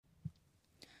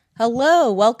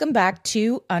Hello, welcome back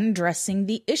to Undressing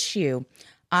the Issue.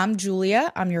 I'm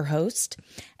Julia, I'm your host,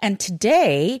 and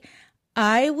today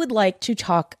I would like to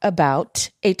talk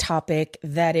about a topic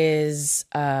that is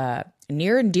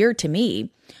near and dear to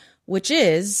me, which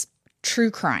is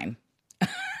true crime.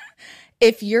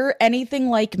 If you're anything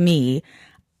like me,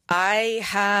 I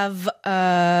have,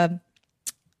 I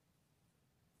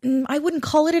wouldn't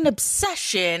call it an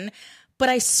obsession, but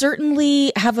I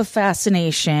certainly have a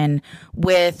fascination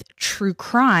with true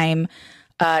crime,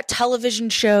 television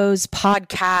shows,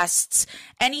 podcasts,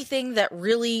 anything that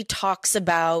really talks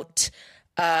about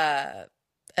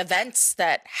events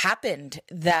that happened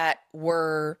that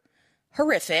were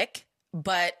horrific,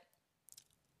 but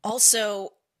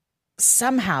also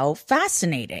somehow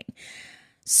fascinating.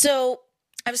 So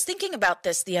I was thinking about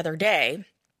this the other day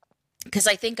because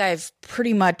I think I've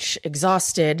pretty much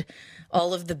exhausted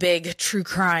all of the big true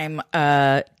crime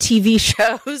TV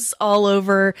shows all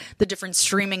over the different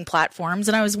streaming platforms.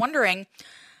 And I was wondering,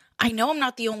 I know I'm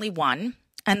not the only one.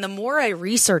 And the more I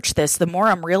research this, the more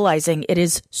I'm realizing it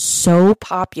is so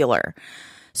popular.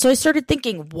 So I started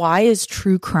thinking, why is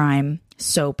true crime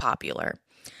so popular?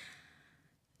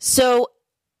 So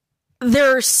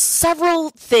there are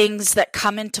several things that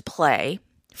come into play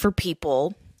for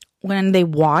people when they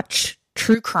watch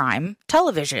true crime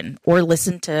television or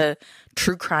listen to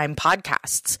true crime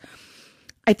podcasts.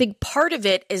 I think part of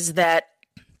it is that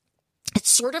it's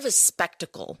sort of a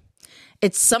spectacle.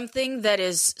 It's something that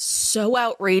is so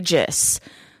outrageous,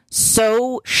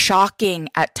 so shocking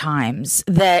at times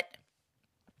that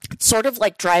it's sort of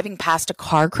like driving past a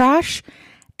car crash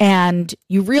and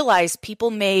you realize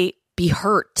people may be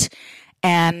hurt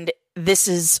and this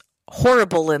is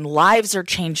horrible and lives are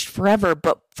changed forever,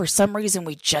 but for some reason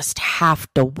we just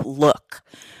have to look.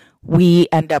 We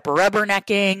end up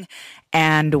rubbernecking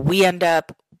and we end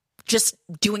up just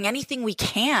doing anything we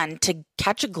can to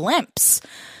catch a glimpse.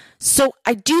 So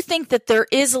I do think that there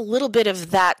is a little bit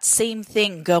of that same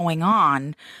thing going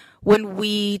on when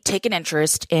we take an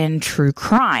interest in true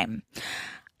crime.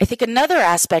 I think another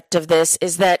aspect of this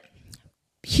is that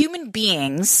human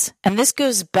beings, and this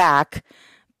goes back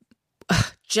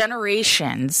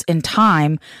generations in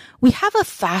time, we have a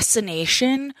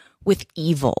fascination with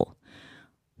evil.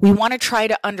 We want to try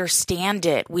to understand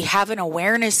it. We have an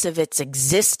awareness of its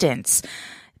existence.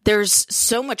 There's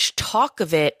so much talk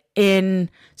of it in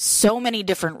so many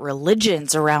different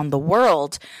religions around the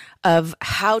world of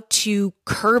how to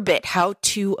curb it, how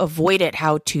to avoid it,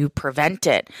 how to prevent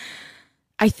it.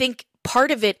 I think part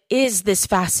of it is this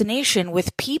fascination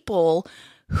with people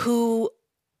who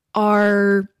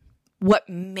are what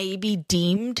may be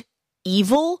deemed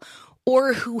evil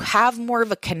or who have more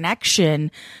of a connection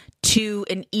to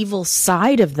an evil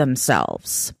side of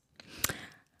themselves.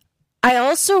 I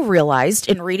also realized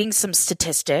in reading some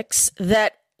statistics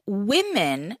that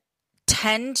women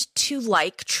tend to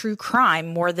like true crime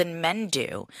more than men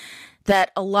do.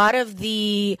 That a lot of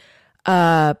the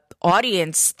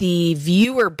audience, the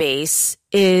viewer base,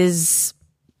 is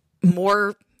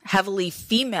more heavily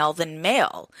female than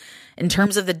male in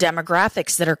terms of the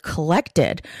demographics that are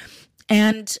collected.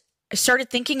 And I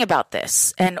started thinking about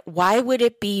this and why would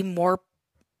it be more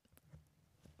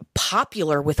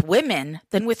popular with women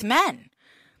than with men?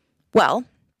 Well,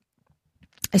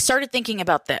 I started thinking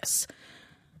about this.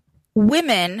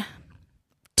 Women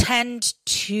tend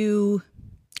to,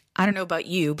 I don't know about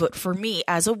you, but for me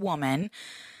as a woman,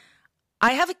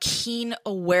 I have a keen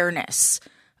awareness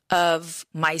of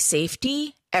my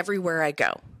safety everywhere I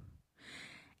go.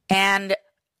 And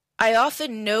I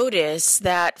often notice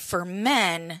that for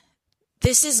men,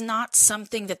 this is not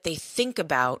something that they think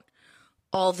about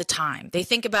all the time. They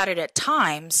think about it at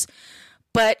times,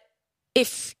 but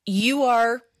if you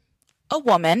are a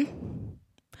woman,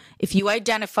 if you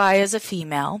identify as a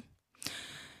female,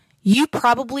 you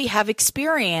probably have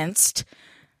experienced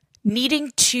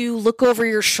needing to look over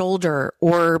your shoulder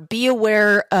or be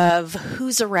aware of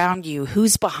who's around you,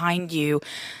 who's behind you,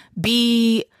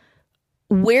 be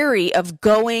wary of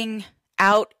going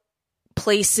out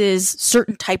places,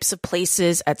 certain types of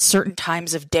places at certain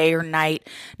times of day or night,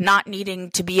 not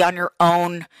needing to be on your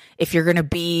own if you're going to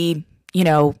be,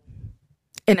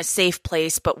 in a safe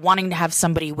place, but wanting to have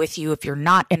somebody with you if you're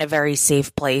not in a very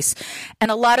safe place. And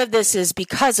a lot of this is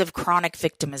because of chronic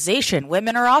victimization.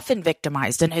 Women are often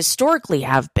victimized and historically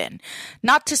have been.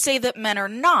 Not to say that men are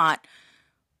not,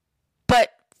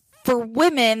 but for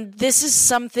women, this is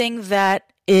something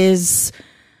that is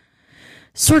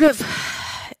sort of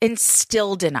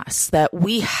instilled in us, that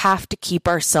we have to keep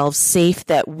ourselves safe,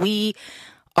 that we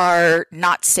are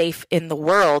not safe in the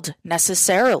world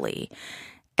necessarily.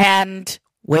 And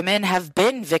women have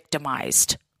been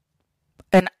victimized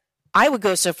I would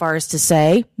go so far as to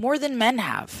say more than men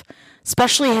have,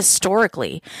 especially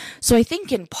historically. So I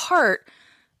think in part,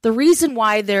 the reason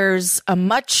why there's a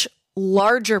much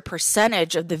larger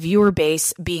percentage of the viewer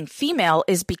base being female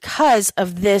is because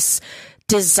of this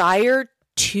desire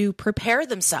to prepare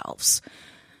themselves.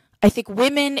 I think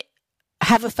women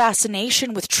have a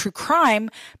fascination with true crime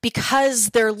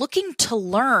because they're looking to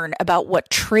learn about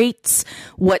what traits,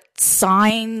 what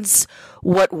signs,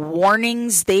 what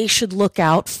warnings they should look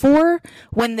out for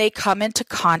when they come into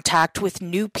contact with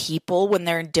new people, when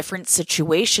they're in different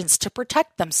situations to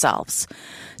protect themselves.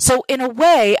 So in a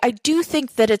way, I do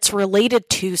think that it's related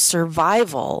to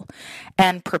survival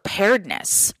and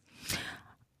preparedness.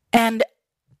 And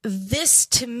this,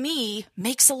 to me,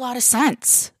 makes a lot of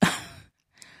sense.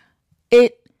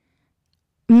 It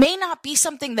may not be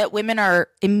something that women are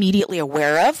immediately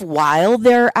aware of while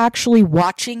they're actually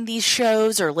watching these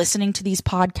shows or listening to these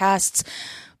podcasts,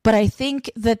 but I think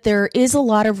that there is a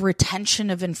lot of retention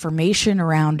of information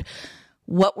around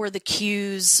what were the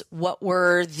cues, what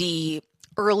were the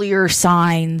earlier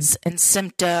signs and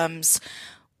symptoms,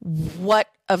 what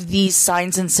of these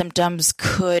signs and symptoms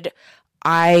could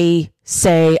I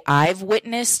say I've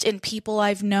witnessed in people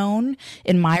I've known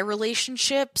in my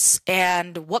relationships,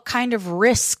 and what kind of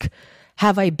risk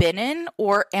have I been in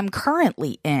or am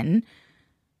currently in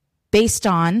based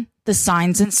on the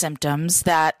signs and symptoms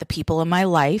that the people in my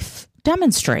life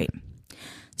demonstrate.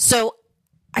 So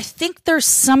I think there's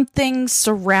something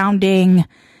surrounding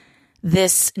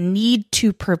this need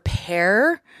to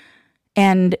prepare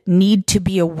and need to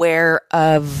be aware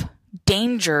of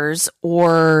dangers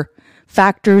or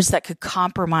factors that could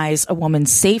compromise a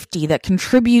woman's safety that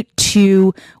contribute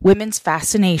to women's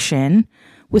fascination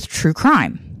with true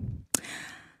crime.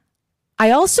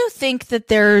 I also think that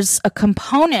there's a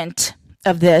component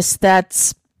of this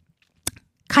that's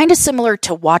kind of similar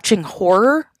to watching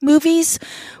horror movies,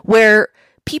 where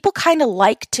people kind of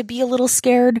like to be a little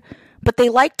scared, but they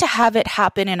like to have it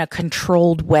happen in a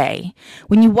controlled way.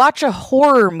 When you watch a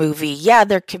horror movie, yeah,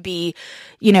 there could be,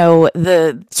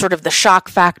 the sort of the shock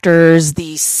factors,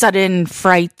 the sudden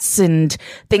frights and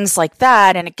things like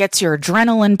that, and it gets your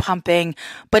adrenaline pumping,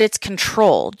 but it's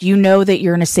controlled. You know that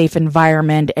you're in a safe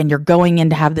environment and you're going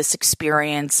in to have this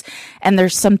experience, and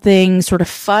there's something sort of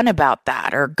fun about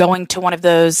that, or going to one of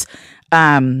those,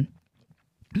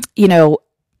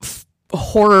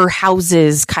 horror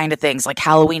houses kind of things, like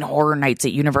Halloween Horror Nights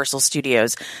at Universal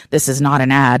Studios. This is not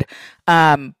an ad.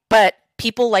 But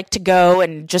people like to go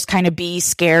and just kind of be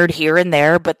scared here and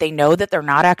there, but they know that they're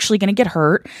not actually going to get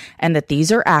hurt, and that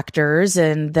these are actors,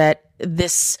 and that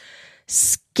this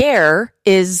scare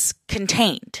is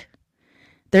contained.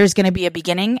 There's going to be a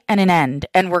beginning and an end,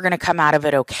 and we're going to come out of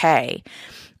it okay.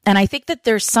 And I think that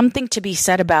there's something to be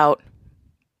said about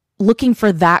looking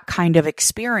for that kind of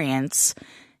experience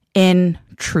in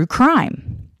true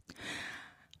crime.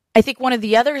 I think one of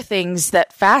the other things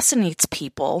that fascinates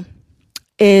people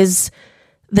is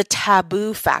the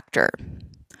taboo factor.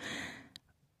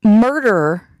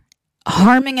 Murder,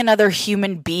 harming another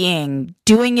human being,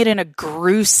 doing it in a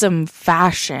gruesome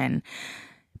fashion,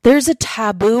 there's a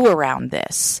taboo around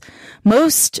this.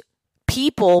 Most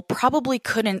people probably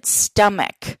couldn't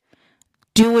stomach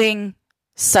doing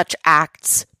such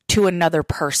acts to another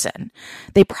person.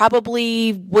 They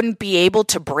probably wouldn't be able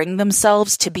to bring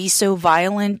themselves to be so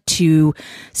violent, to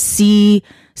see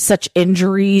such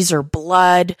injuries or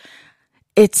blood.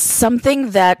 It's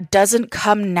something that doesn't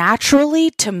come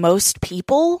naturally to most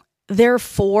people.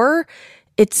 Therefore,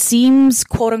 it seems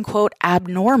quote unquote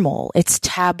abnormal. It's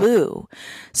taboo.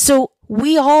 So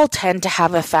we all tend to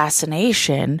have a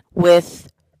fascination with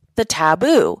the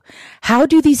taboo. How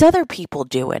do these other people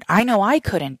do it? I know I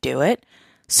couldn't do it.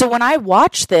 So when I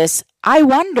watch this, I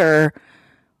wonder,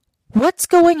 what's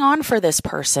going on for this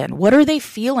person? What are they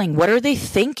feeling? What are they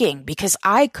thinking? Because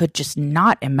I could just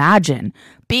not imagine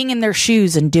being in their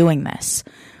shoes and doing this.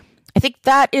 I think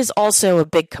that is also a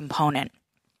big component.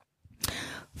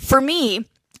 For me,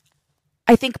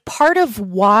 I think part of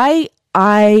why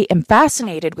I am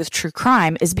fascinated with true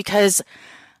crime is because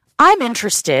I'm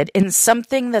interested in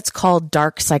something that's called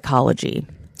dark psychology.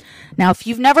 Now, if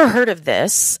you've never heard of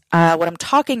this, what I'm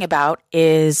talking about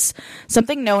is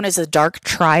something known as a dark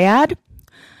triad.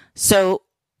 So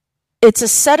it's a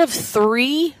set of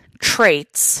 3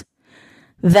 traits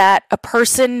that a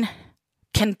person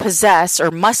can possess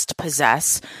or must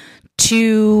possess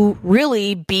to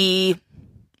really be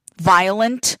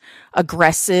violent,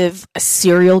 aggressive, a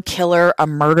serial killer, a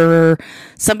murderer,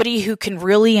 somebody who can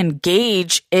really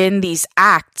engage in these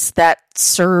acts that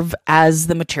serve as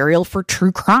the material for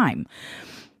true crime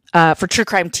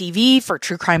TV, for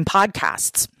true crime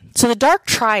podcasts. So the dark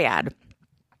triad,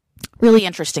 really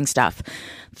interesting stuff.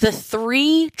 The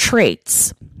 3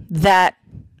 traits that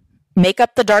make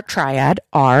up the dark triad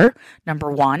are,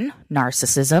 number 1,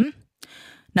 narcissism,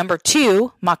 number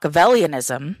 2,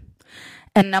 Machiavellianism,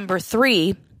 and number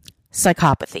 3,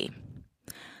 psychopathy.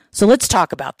 So let's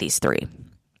talk about these 3.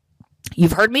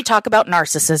 You've heard me talk about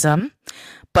narcissism,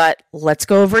 but let's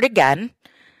go over it again.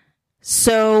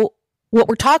 So what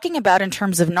we're talking about in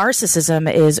terms of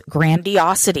narcissism is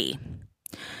grandiosity,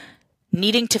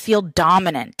 needing to feel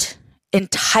dominant,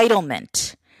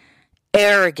 entitlement,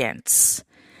 arrogance,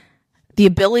 the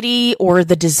ability or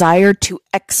the desire to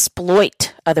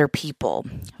exploit other people,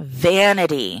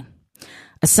 vanity,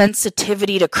 a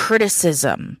sensitivity to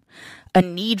criticism, a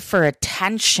need for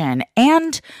attention,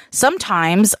 and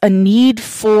sometimes a need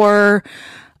for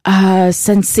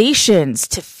sensations,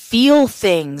 to feel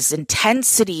things,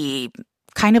 intensity,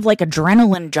 kind of like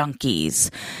adrenaline junkies.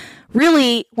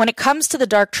 Really, when it comes to the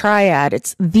dark triad,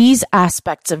 it's these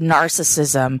aspects of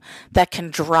narcissism that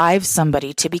can drive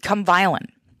somebody to become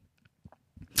violent.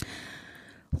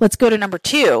 Let's go to number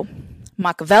 2,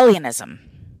 Machiavellianism.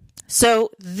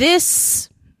 So this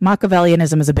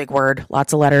Machiavellianism is a big word,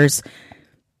 lots of letters.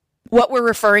 What we're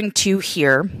referring to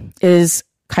here is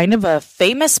kind of a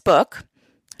famous book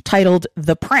titled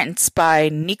The Prince by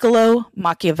Niccolo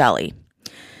Machiavelli.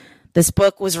 This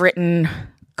book was written a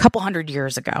couple hundred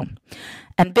years ago.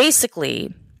 And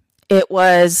basically, it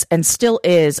was and still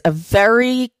is a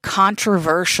very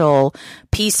controversial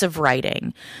piece of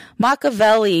writing.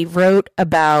 Machiavelli wrote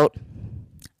about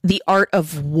the art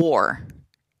of war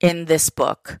in this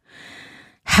book,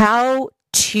 how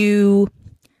to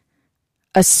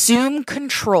assume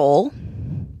control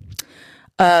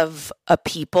of a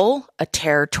people, a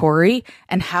territory,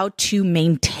 and how to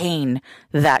maintain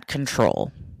that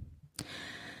control.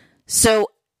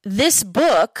 So this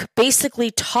book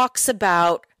basically talks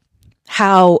about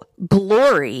how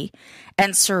glory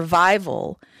and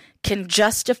survival can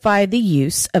justify the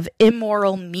use of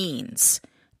immoral means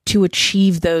to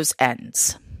achieve those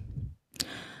ends.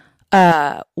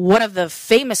 One of the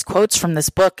famous quotes from this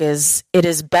book is, "It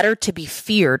is better to be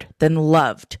feared than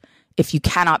loved if you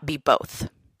cannot be both."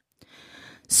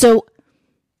 So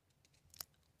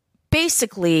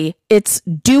basically, it's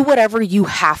do whatever you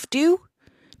have to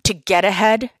get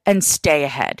ahead and stay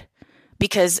ahead.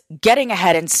 Because getting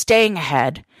ahead and staying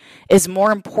ahead is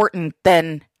more important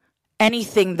than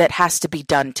anything that has to be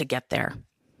done to get there.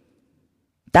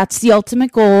 That's the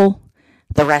ultimate goal.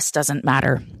 The rest doesn't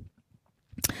matter.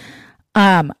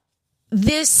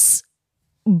 This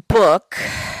book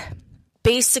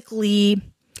basically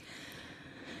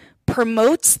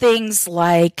promotes things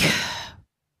like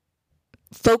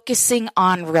focusing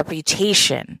on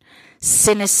reputation,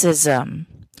 cynicism,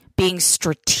 being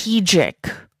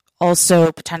strategic,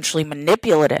 also potentially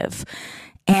manipulative.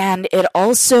 And it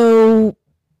also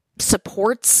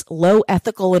supports low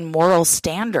ethical and moral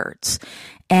standards.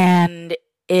 And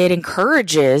it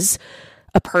encourages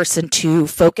a person to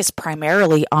focus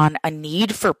primarily on a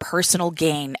need for personal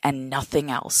gain and nothing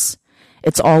else.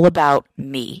 It's all about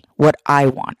me, what I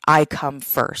want. I come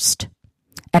first.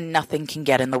 And nothing can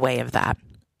get in the way of that.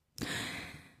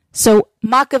 So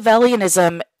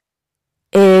Machiavellianism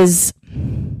is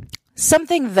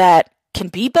something that can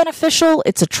be beneficial.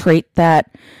 It's a trait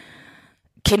that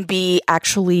can be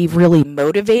actually really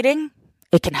motivating.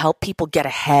 It can help people get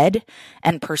ahead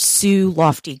and pursue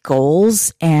lofty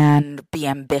goals and be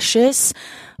ambitious,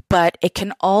 but it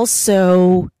can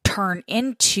also turn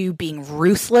into being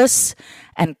ruthless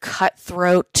and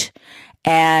cutthroat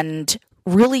and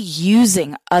really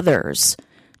using others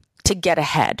to get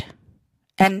ahead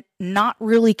and not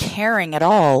really caring at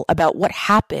all about what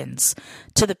happens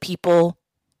to the people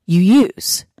you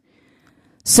use.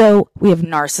 So we have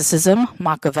narcissism,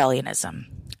 Machiavellianism.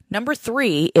 Number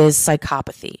 3 is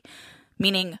psychopathy,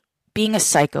 meaning being a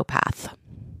psychopath.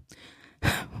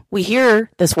 We hear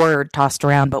this word tossed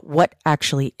around, but what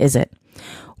actually is it?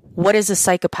 What is a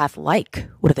psychopath like?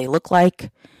 What do they look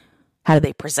like? How do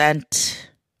they present?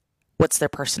 What's their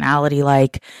personality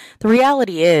like? The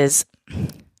reality is,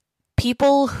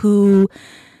 people who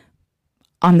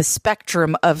on the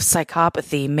spectrum of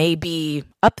psychopathy may be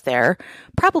up there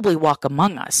probably walk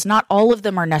among us. Not all of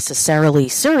them are necessarily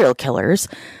serial killers.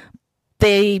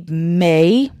 They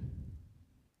may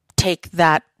take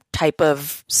that type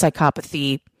of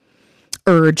psychopathy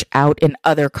urge out in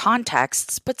other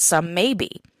contexts, but some may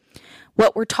be.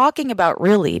 What we're talking about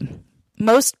really,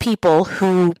 most people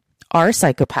who are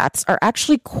psychopaths are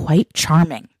actually quite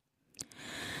charming.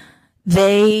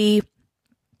 They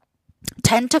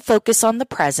tend to focus on the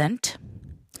present.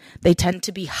 They tend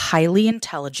to be highly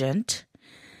intelligent.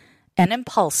 and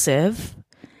impulsive.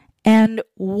 And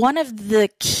one of the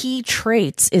key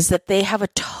traits is that they have a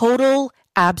total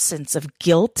absence of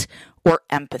guilt or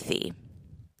empathy.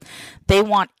 They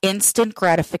want instant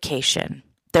gratification.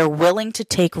 They're willing to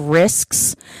take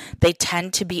risks. They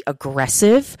tend to be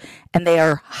aggressive, and they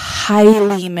are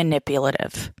highly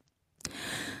manipulative.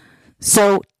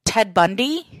 So Ted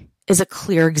Bundy is a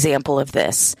clear example of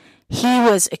this. He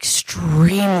was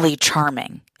extremely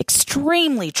charming,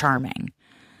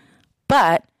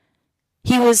 but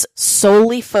he was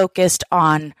solely focused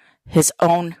on his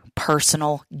own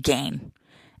personal gain.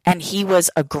 And he was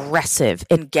aggressive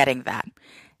in getting that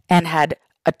and had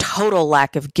a total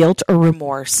lack of guilt or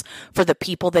remorse for the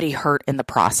people that he hurt in the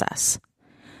process.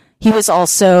 He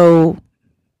also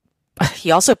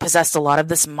possessed a lot of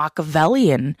this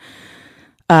Machiavellian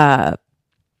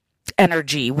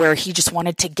energy where he just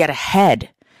wanted to get ahead.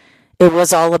 It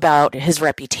was all about his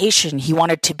reputation. He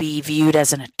wanted to be viewed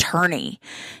as an attorney.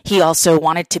 He also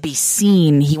wanted to be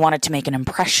seen. He wanted to make an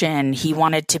impression. He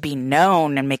wanted to be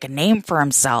known and make a name for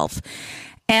himself.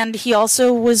 And he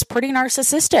also was pretty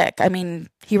narcissistic. I mean,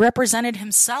 he represented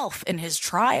himself in his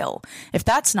trial. If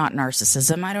that's not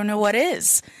narcissism, I don't know what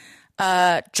is.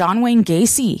 John Wayne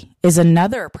Gacy is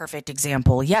another perfect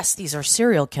example. Yes, these are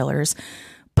serial killers,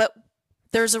 but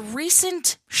there's a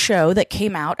recent show that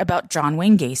came out about John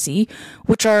Wayne Gacy,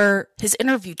 which are his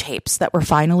interview tapes that were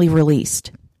finally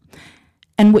released.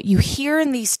 And what you hear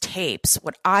in these tapes,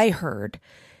 what I heard,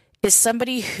 is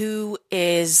somebody who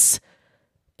is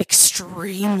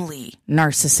extremely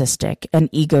narcissistic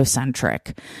and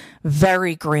egocentric,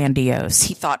 very grandiose.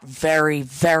 He thought very,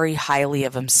 very highly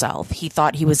of himself. He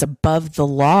thought he was above the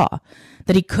law,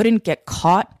 that he couldn't get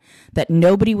caught, that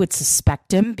nobody would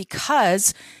suspect him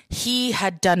because he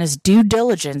had done his due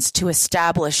diligence to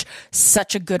establish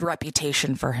such a good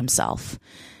reputation for himself.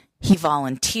 He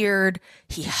volunteered,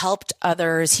 he helped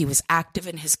others, he was active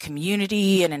in his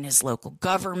community and in his local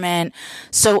government.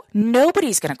 So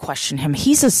nobody's going to question him.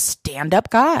 He's a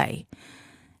stand-up guy.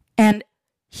 And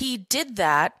he did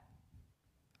that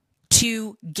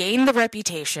to gain the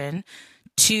reputation,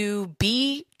 to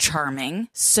be charming,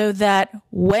 so that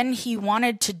when he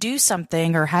wanted to do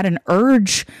something or had an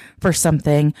urge for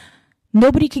something,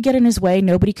 nobody could get in his way,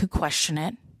 nobody could question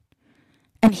it,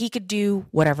 and he could do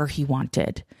whatever he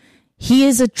wanted. He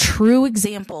is a true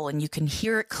example, and you can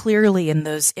hear it clearly in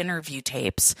those interview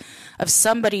tapes, of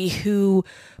somebody who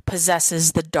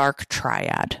possesses the dark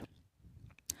triad.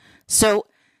 So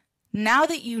now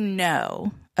that you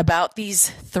know about these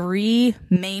three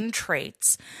main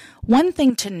traits, one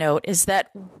thing to note is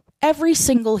that every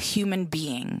single human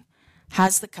being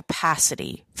has the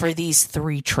capacity for these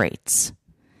three traits.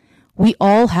 We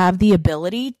all have the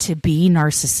ability to be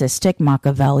narcissistic,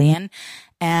 Machiavellian,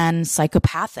 and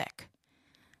psychopathic.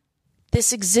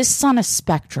 This exists on a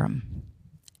spectrum,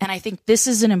 and I think this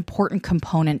is an important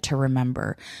component to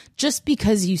remember. Just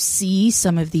because you see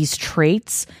some of these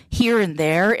traits here and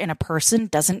there in a person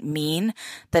doesn't mean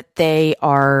that they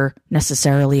are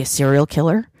necessarily a serial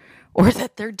killer or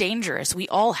that they're dangerous. We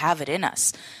all have it in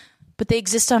us, but they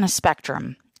exist on a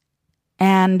spectrum.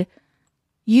 And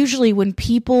usually when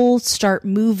people start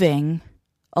moving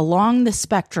along the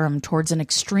spectrum towards an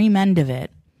extreme end of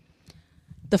it,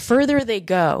 the further they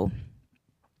go,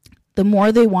 the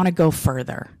more they want to go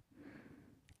further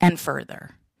and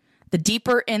further. The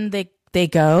deeper in they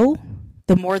go,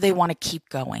 the more they want to keep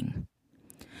going.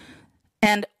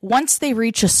 And once they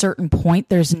reach a certain point,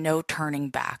 there's no turning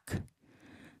back.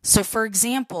 So, for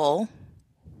example,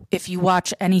 if you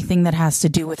watch anything that has to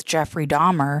do with Jeffrey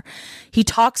Dahmer, he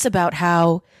talks about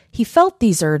how he felt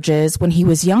these urges when he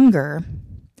was younger,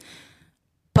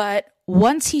 but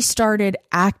once he started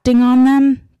acting on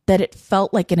them, that it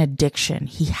felt like an addiction.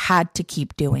 He had to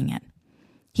keep doing it.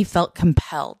 He felt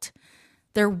compelled.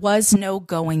 There was no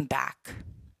going back.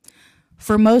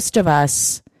 For most of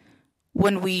us,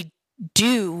 when we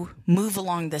do move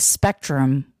along this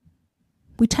spectrum,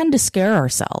 we tend to scare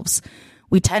ourselves.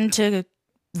 We tend to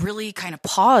really kind of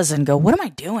pause and go, what am I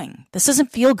doing? This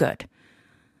doesn't feel good.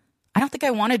 I don't think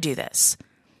I want to do this.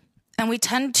 And we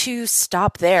tend to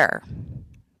stop there.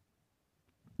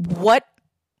 What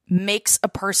makes a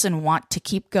person want to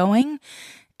keep going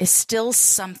is still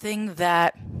something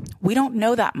that we don't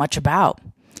know that much about.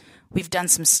 We've done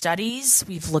some studies.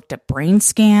 We've looked at brain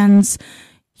scans.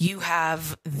 You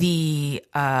have the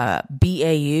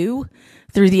BAU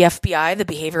through the FBI, the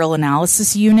Behavioral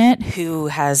Analysis Unit, who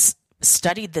has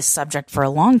studied this subject for a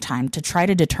long time to try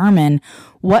to determine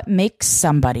what makes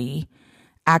somebody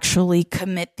actually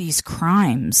commit these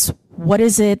crimes. What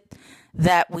is it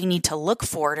that we need to look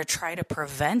for to try to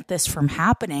prevent this from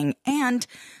happening. And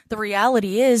the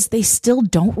reality is they still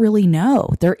don't really know.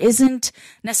 There isn't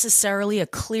necessarily a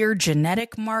clear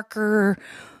genetic marker.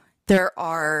 There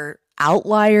are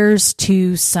outliers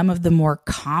to some of the more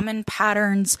common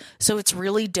patterns. So it's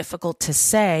really difficult to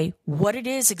say what it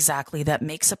is exactly that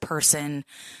makes a person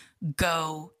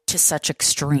go to such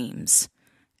extremes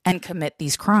and commit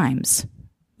these crimes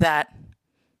that,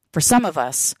 for some of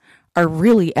us, are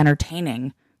really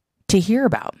entertaining to hear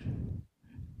about.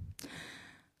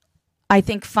 I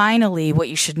think finally what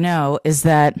you should know is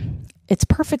that it's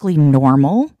perfectly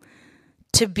normal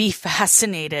to be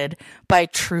fascinated by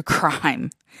true crime.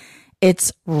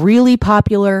 It's really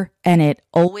popular and it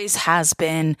always has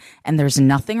been, and there's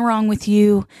nothing wrong with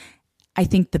you. I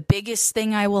think the biggest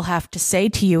thing I will have to say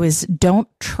to you is don't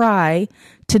try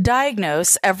to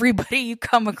diagnose everybody you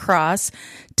come across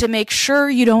to make sure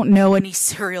you don't know any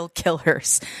serial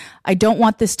killers. I don't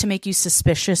want this to make you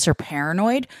suspicious or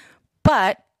paranoid,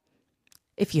 but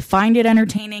if you find it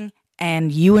entertaining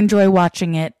and you enjoy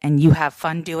watching it and you have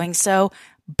fun doing so,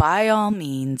 by all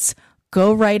means,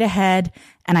 go right ahead.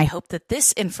 And I hope that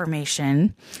this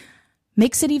information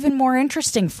makes it even more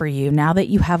interesting for you now that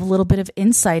you have a little bit of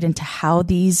insight into how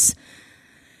the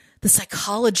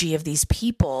psychology of these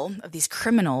people, of these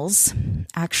criminals,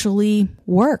 actually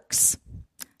works.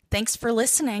 Thanks for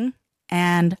listening,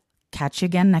 and catch you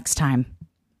again next time.